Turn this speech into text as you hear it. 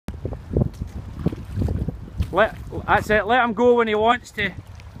That's it, let him go when he wants to.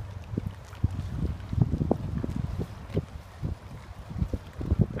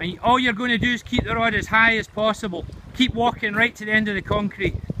 And all you're going to do is keep the rod as high as possible. Keep walking right to the end of the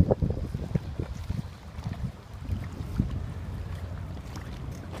concrete.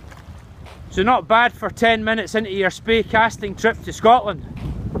 So not bad for 10 minutes into your spey casting trip to Scotland.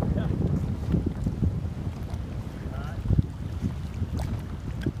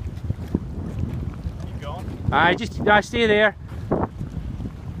 Keep going. I stay there.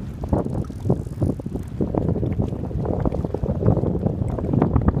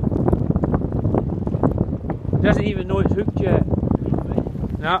 Doesn't even know it's hooked yet.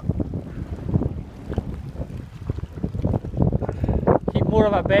 No. Keep more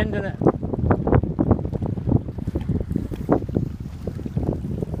of a bend in it.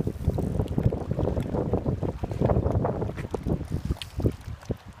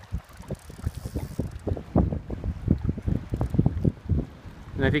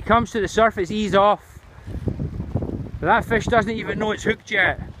 And if he comes to the surface, ease off. But that fish doesn't even know it's hooked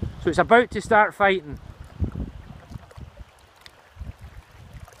yet, so it's about to start fighting.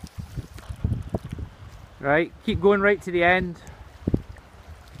 Right, keep going right to the end.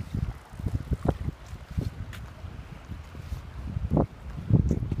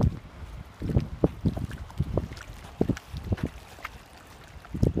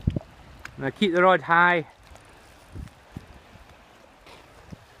 Now keep the rod high.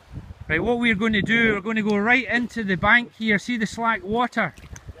 Right, what we're going to do, we're going to go right into the bank here, see the slack water?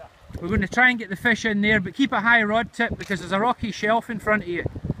 Yeah. We're going to try and get the fish in there, but keep a high rod tip because there's a rocky shelf in front of you.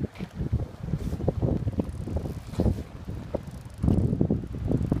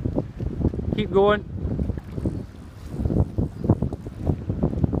 Keep going.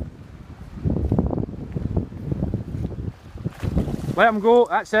 Let them go,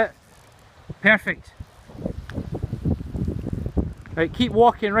 that's it. Perfect. Right, keep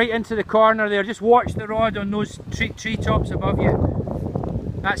walking right into the corner there, just watch the rod on those tree tops above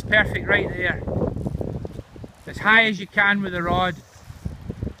you. That's perfect right there. As high as you can with the rod.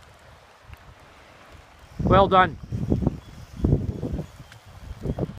 Well done.